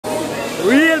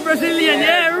Brazilian,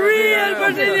 yeah, real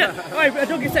Brazilian. Alright, I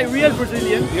don't get to say real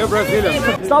Brazilian. You're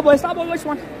Brazilian. Star boy, which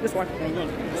one? This one.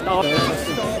 Star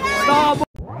boy.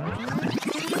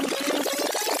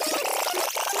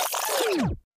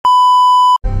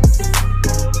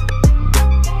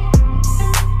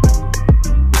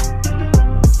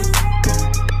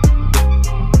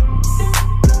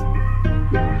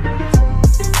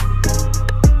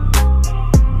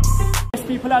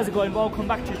 People, how's it going? Welcome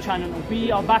back to the channel.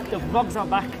 We are back, the vlogs are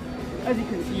back. As you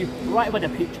can see, right by the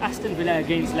pitch, Aston Villa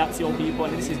against Lazio, people,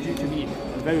 and this is due to be a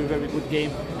very, very good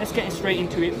game. Let's get straight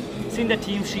into it. Seen the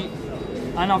team sheet,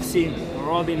 and I've seen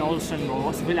Robin Olsen, bro.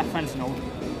 Us Villa fans know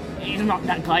he's not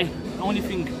that guy. The only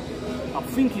thing I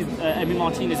think Emi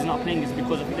Martinez is not playing is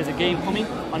because I think there's a game coming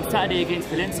on Saturday against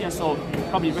Valencia, so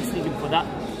probably resting him for that.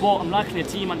 But I'm liking the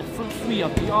team, and the front three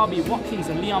of Diaby, Watkins,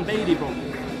 and Leon Bailey, bro.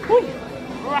 Woo!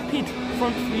 Rapid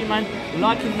front three, man.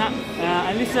 Liking that.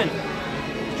 And listen,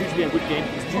 it's due to be a good game.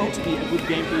 It's due to be a good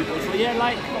game, people. So yeah,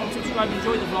 like, comment, subscribe,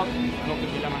 enjoy the vlog. Love the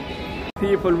Villa, man.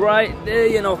 People, right there,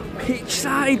 you know, pitch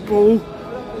side, bro.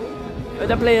 Where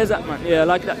the players at, man? Yeah, I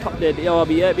like that top there, the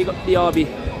RB. Yeah, we got the RB.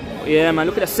 Yeah, man,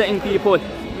 look at the setting, people.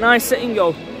 Nice setting,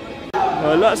 yo.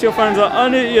 Lots of your fans are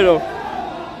on it, you know.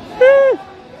 Woo!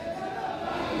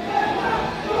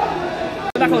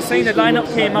 Like I was saying, the lineup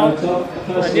came out,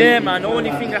 and yeah, man, the only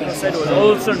thing like I said was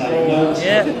Olsen, bro.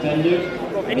 Yeah,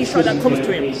 bro, any shot that comes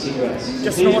to him,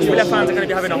 just know what Villa fans are going to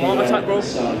be having a heart attack, bro.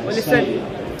 But listen,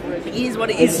 it is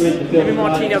what it is. Emi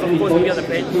Martinez, of course, will be on the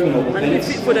bench, and he's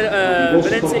fit for the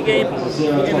Valencia game.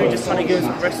 We're just trying to give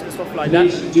him some rest and stuff like that.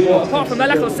 But apart from that,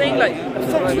 like I was saying, like the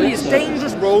front three is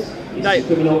dangerous, bro. Like,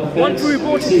 one through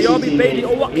ball to Diaby, Bailey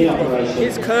or Watkins, bro.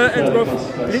 His curtains, bro.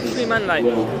 Literally, man, like,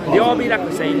 Diaby, like I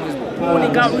was saying, was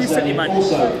balling out recently, man. And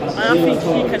I think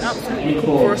he can absolutely cook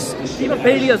for us. Even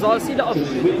Bailey as well. I see a lot of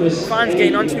fans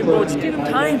getting onto him, bro. Just give him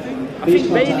time. I think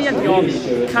Bailey and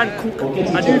Diaby can cook.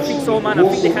 I do think so, man. I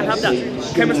think they can have that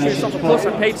chemistry and stuff. Of course,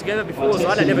 I played together before, so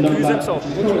I had never lose them. So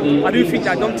I do think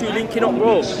that them two linking up,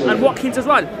 bro. And Watkins as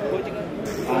well.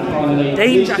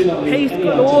 Danger, pace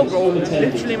galore, bro.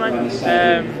 Literally, man.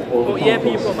 But yeah,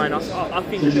 people, man. I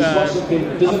think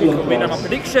we'll win. And my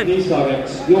prediction: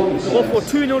 we'll go for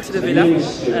 2-0 to the Villa.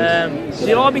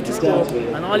 Diaby to score,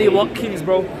 and Ali Watkins,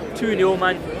 bro. 2-0,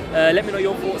 man. Let me know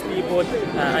your thoughts, people.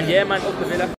 And yeah, man, up the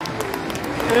Villa.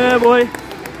 Yeah, boy.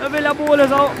 The Villa ball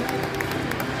is out.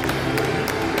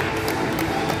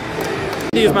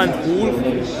 These, man.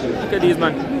 Look at these,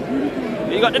 man.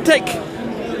 You got the tech.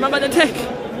 Remember the tech.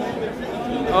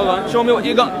 Hold on, show me what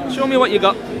you got. Show me what you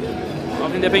got. I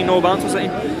think they're paying no bounce or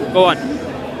something. Go on.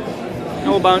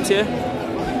 No bounce here.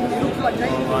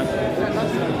 Hold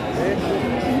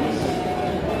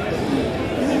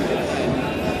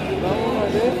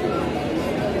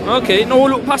on. Okay, no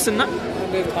look passing that.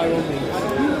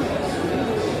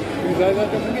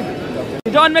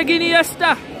 John McGinney,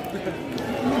 Esther.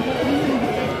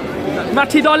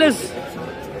 Matty Dollars.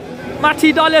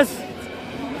 Matty Dollars.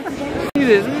 This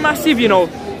is massive, you know.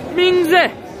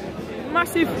 Mingze.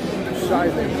 Massive.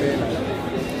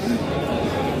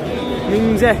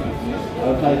 Mingze.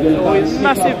 Oh, it's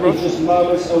massive, bro.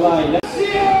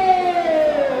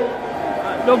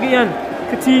 Logian.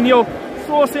 Coutinho.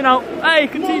 Sourcing out. Hey,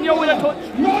 Coutinho with a touch.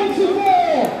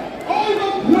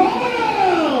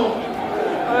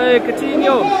 Hey,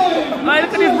 Coutinho. Hey,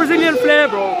 look at this Brazilian flair,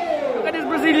 bro. Look at this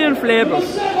Brazilian flair, bro.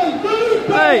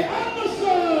 Hey.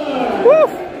 Woo.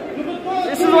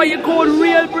 This is what you call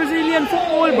real Brazilian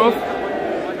football, bro.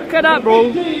 Look at that,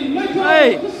 bro.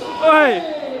 Hey, hey.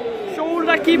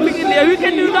 Shoulder keeping in there. Who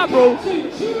can do that, bro?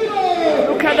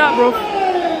 Look at that, bro.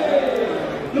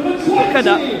 Look at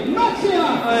that.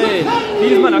 Hey,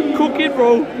 these men are cooking,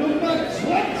 bro.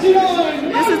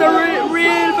 This is a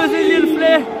real Brazilian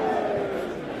flair.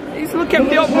 He's look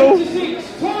kept it up, bro.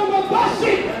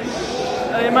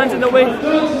 Hey, man's in the way.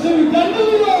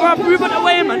 Move out the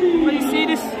way, man. When you see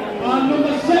this.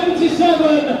 Number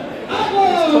 77,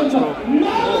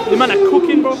 the man are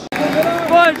cooking, bro.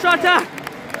 Boy, Trotter!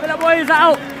 Villa boys are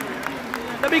out.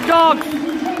 The big dogs.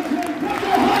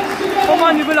 Come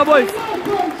on, you Villa boys.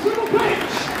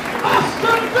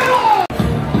 Aston Villa!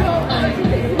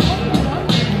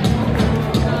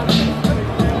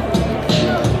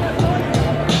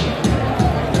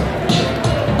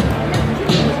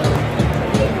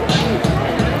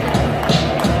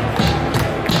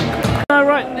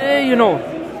 Right there, you know.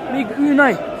 Big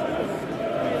Unai.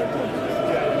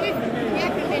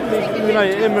 Big Unai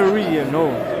Emery, you know.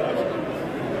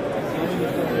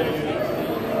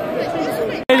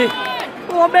 Bailey.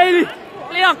 Oh, Bailey.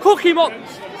 Leon, cook him up.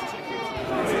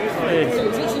 Hey.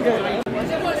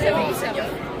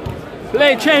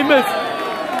 Play Chambers.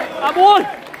 I'm on.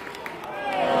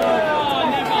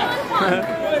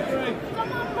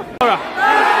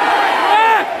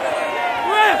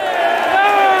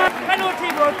 Penalty,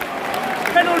 bro.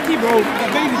 Penalty, bro.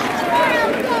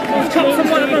 He's chopped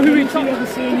someone. I don't know who he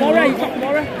chopped. Tomorrow, he chopped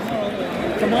tomorrow.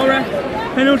 Tomorrow.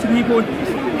 Penalty, people.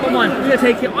 Come on, we're gonna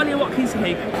take it. Ollie Watkins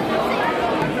take.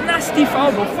 Nasty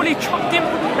foul, bro. Fully chopped him.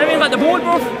 Never even got the ball,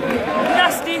 bro.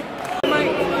 Nasty.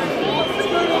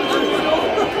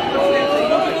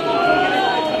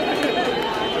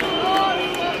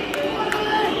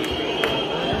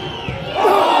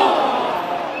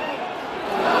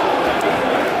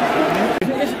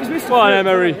 Come on,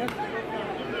 Emery. You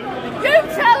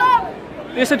tell him!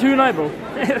 It's a 2-9, bro.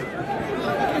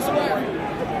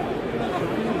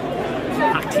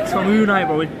 Tactics from Unai,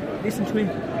 bro. Listen to him.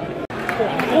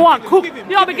 Oh, Cook.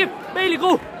 Diaby, give. Bailey,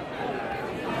 go.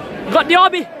 You got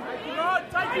Diaby.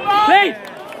 Play.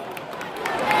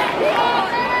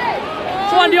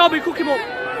 Come on, Diaby. Cook him up.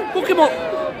 Cook him up.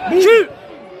 Shoot.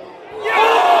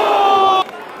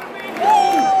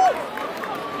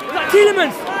 Is that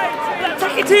Tielemans?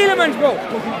 Tacky Tielemans, bro.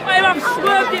 I have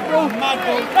swerved it, bro.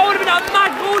 That would have been a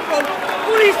mad goal, bro.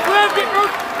 Fully swerved it, bro.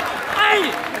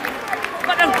 Hey!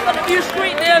 Got the view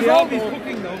straight there as well, bro.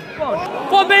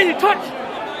 Go on, Bailey, touch.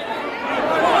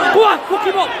 Go on, cook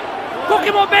him up. Cook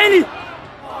him up, Bailey.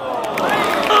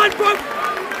 Come on, bro.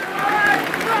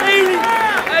 Bailey.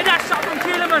 Hey, that shot from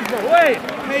Tielemans, bro. Wait.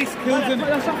 Pace kills him.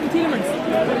 That shot from Tielemans.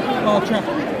 Archer.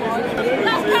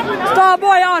 Star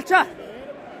boy, Archer.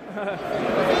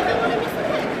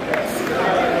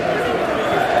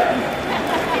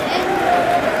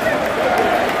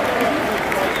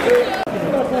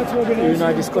 You're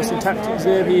not discussing tactics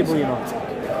there, people, you know.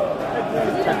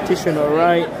 Tactician are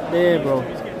right there, bro.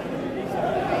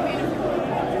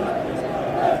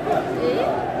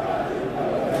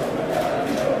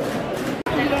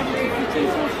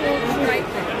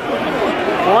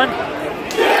 One.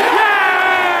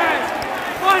 Yes!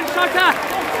 One shutter!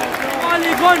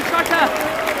 Only one shutter!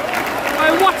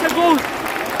 What a goal!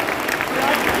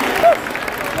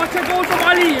 What a goal from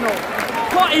Ali, you know.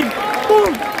 Got him!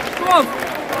 Boom! Bro!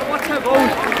 What a goal!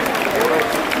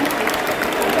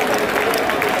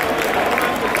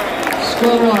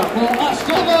 Scorer for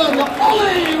Aston,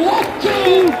 Ollie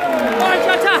Watkins! One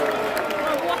shutter!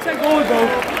 What a goal, bro!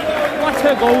 What a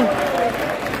goal!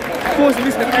 Of course, he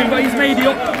missed the game, but he's made it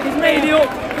up. He's made it up.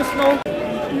 Just now.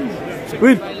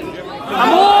 Win!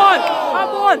 I'm on! I'm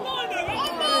on!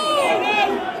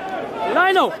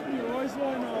 Lino!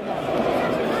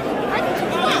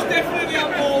 He's definitely on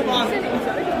ball, man.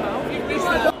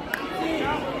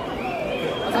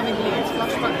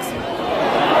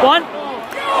 One.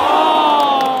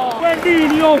 Oh!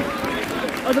 Bendinho!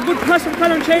 That was a good pass from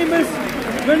Callum Chambers.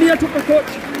 Bendinho took a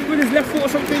touch with his left foot or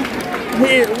something.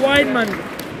 Hit it wide, man.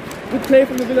 Good play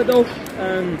from the Villa though.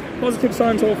 Positive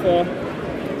sign so far.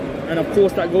 And of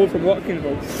course that goal from Watkins,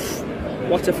 bro.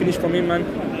 What a finish from him, man.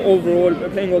 Overall, we're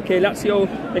playing okay. Lazio,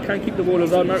 they can't keep the ball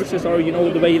as well. Mauricio, sorry, you know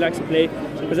the way he likes to play.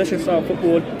 Possession style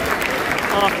football.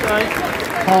 Half time.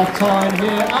 Half time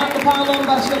here at the Pound on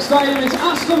Bescot Stadium. It's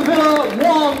Aston Villa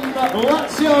 1,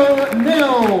 Lazio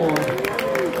 0.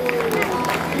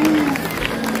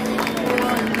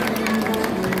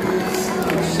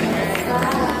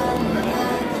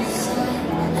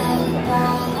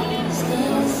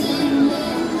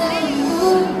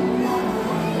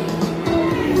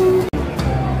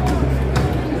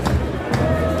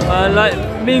 Like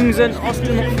Mings and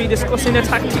Aston will be discussing their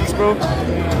tactics, bro.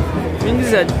 Mings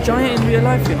is a giant in real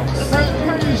life, you know.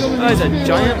 That is a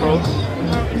giant, bro.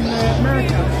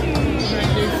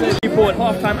 People at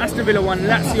half time, Aston Villa 1,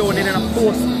 Lazio, and then of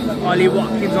course Ollie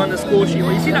Watkins on the score sheet.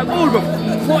 Well, you see that goal, bro?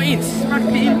 Put it, smacked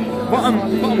it in,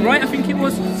 bottom right, I think it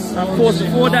was. And of course,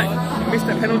 before that, he missed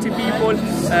a penalty, people.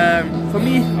 For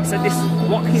me, I've said this: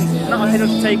 Watkins, not a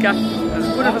penalty taker. As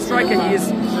good of a striker he is,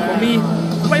 for me.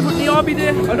 Why put Diaby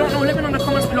there? I don't know. Let me know in the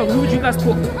comments below. Who would you guys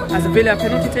put as a Villa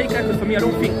penalty taker? Because for me, I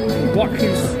don't think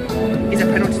Watkins is a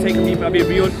penalty taker. People, I'll be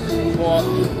real. But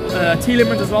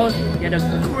Tielemans as well. He had a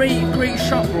great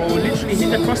shot, bro. Literally hit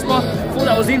the crossbar. Thought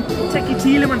that was in. Techie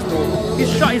Tielemans, bro. His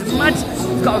shot is mad.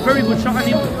 He's got a very good shot on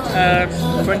him.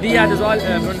 Buendia as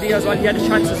well. He had a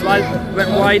chance as well.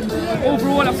 Went wide.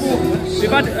 Overall, I thought we've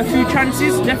had a few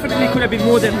chances. Definitely could have been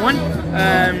more than one.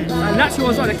 And Lazio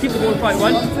as well. They keep the ball quite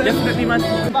well. Definitely, man.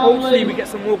 Hopefully, we get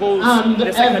some more goals in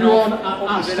the second half.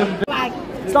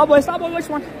 Starboy, which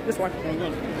one? This one.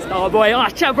 Starboy,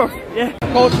 Archer, bro. Yeah.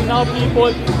 Coaching now,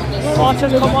 people.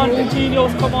 Archer's come on,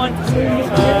 Coutinho's come on.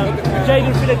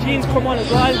 Jaden Philogene come on as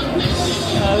well.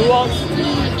 Who else?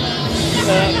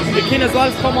 The King as well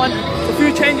has come on. So A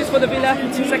few changes for the Villa.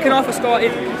 Second half has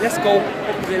started. Let's go.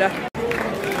 Up the Villa.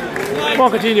 Come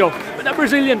on, Coutinho. With that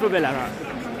Brazilian for Villa, right?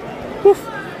 Woof.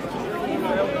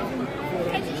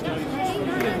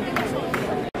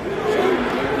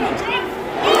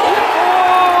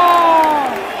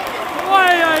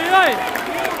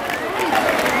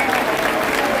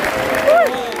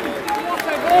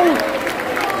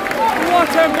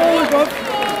 What a goal, bro.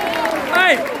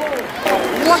 Hey!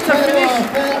 What a finish!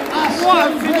 What a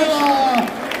finish!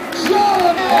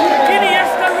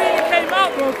 Iniesta really came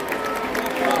out, bro.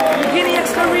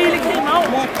 Iniesta really came out.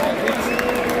 What a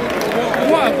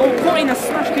goal. Caught in a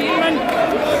smash the in, man.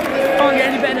 Can't get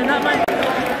any better than that, man.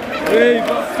 Hey,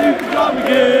 got Super John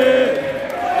McGee.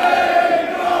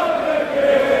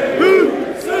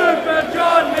 Super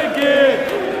John McGee.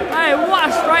 Hey, what a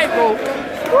strike, bro.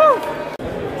 Woo!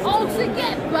 To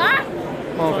get back.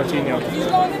 Oh, Coutinho. He's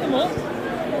going in the mud.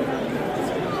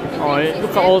 Oh,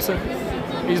 look at Olsen.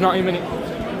 He's not even it.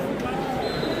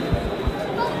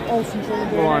 Olsen trying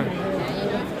to go on.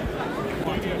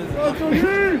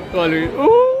 Go on, Luiz.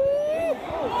 Ooh!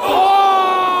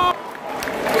 Oh!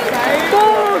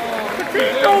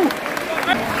 Coutinho!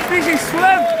 This is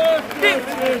swerve.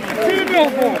 Coutinho,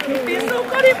 bro. He's so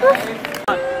good, bro.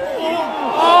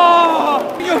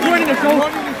 Oh! Coutinho's running the show.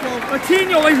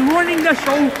 Coutinho is running the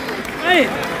show. Hey,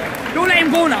 don't let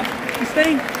him go now. He's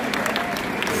staying.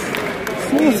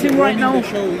 Sourcing right now.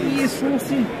 He is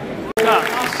sourcing.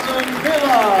 Aston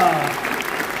Villa.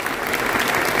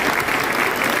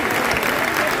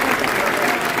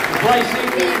 Placing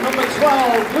number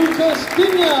 12, Lucas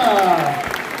Digne.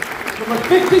 Number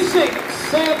 56,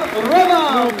 Seb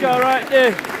Revan. Look right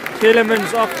there.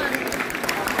 Tielemans off.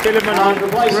 Tielemans on.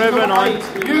 Revan on.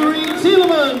 Yuri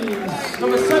Tielemans.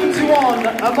 Number 71,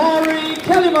 Amari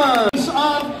Kellyman.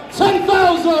 And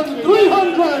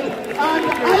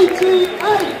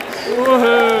 10,388.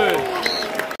 Woohoo!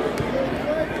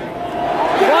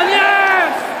 One,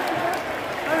 yes!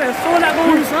 I saw that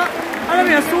goal. I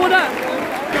saw that.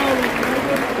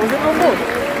 Was it no goal?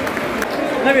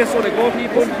 I saw the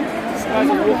goalkeeper. This guy's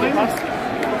walking past.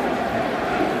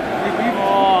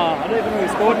 Oh, I don't even know who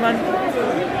scored, man. I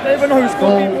don't even know who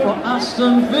scored. Goal for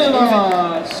Aston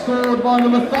Villa, scored by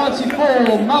number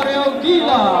 34, Mario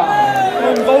Gila.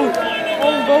 On goal.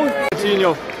 On goal.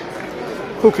 Coutinho.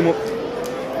 Hook him up.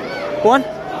 Go on.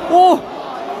 Oh!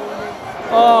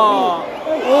 Oh!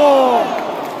 Oh!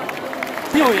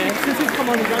 Coutinho, yeah, since he's come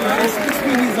on, he's done nice. This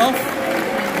means he's off.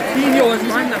 Coutinho has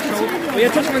run that show. We are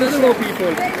touching on the slow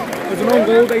people. There's an own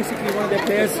goal, basically, one of their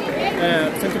players,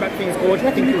 centre back thing scored.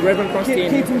 I think the Reverend crossed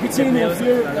in.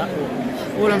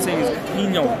 All I'm saying is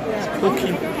Coutinho. Hook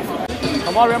him.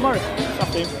 Amari. Stop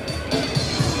him.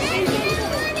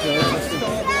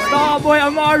 Star boy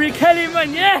Amari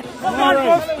Kellyman, yeah! Come on,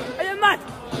 bro! Are you mad?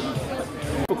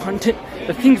 For content,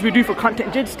 the things we do for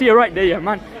content. Jed, stay right there, yeah,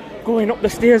 man. Going up the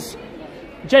stairs.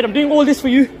 Jed, I'm doing all this for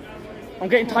you. I'm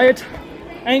getting tired.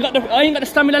 I ain't got the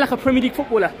stamina like a Premier League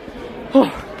footballer.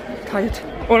 Oh, tired.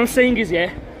 All I'm saying is,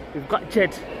 yeah, we've got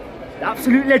Jed, the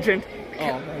absolute legend,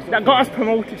 that got us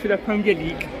promoted to the Premier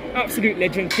League. Absolute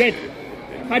legend, Jed.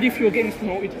 How do you feel getting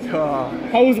promoted?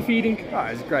 How was the feeling? Oh,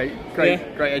 it was great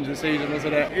end of the season,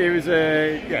 wasn't it? It was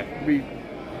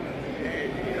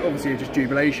obviously just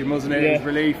jubilation, wasn't it? Yeah. It was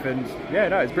relief, and yeah,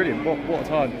 no, it's brilliant. What a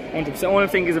time. 100%. All I'm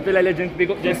thinking is a Villa legend. Big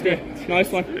up Jed there.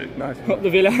 Nice one. Nice. Up the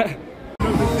Villa.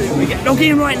 We get dug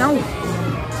in right now.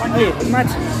 Hey, mad.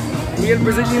 Real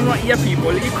Brazilian right here, people.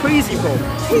 Are you crazy, bro?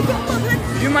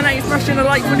 You man ain't smashing a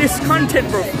like for this content,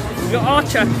 bro. We got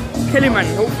Archer, Kellyman.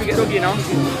 Hope we get dug in now.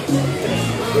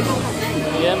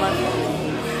 Yeah, man.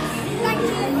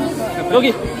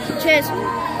 Doggy. Cheers.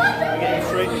 Getting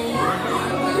straight.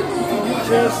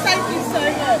 Cheers. Thank you so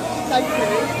much. Thank you.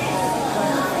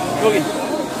 Doggy.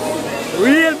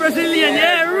 Real Brazilian,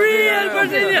 yeah, real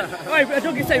Brazilian. Alright,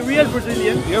 Doggy, say real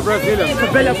Brazilian. You're Brazilian. For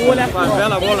Bella Bola.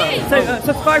 Bella Bola. Say,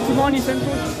 subscribe to Money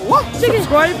Central. What?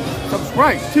 Subscribe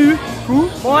to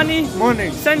Money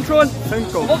Central.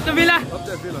 Central. Up the Villa. Up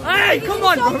the Villa. Hey, come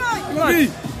on, bro. Come on.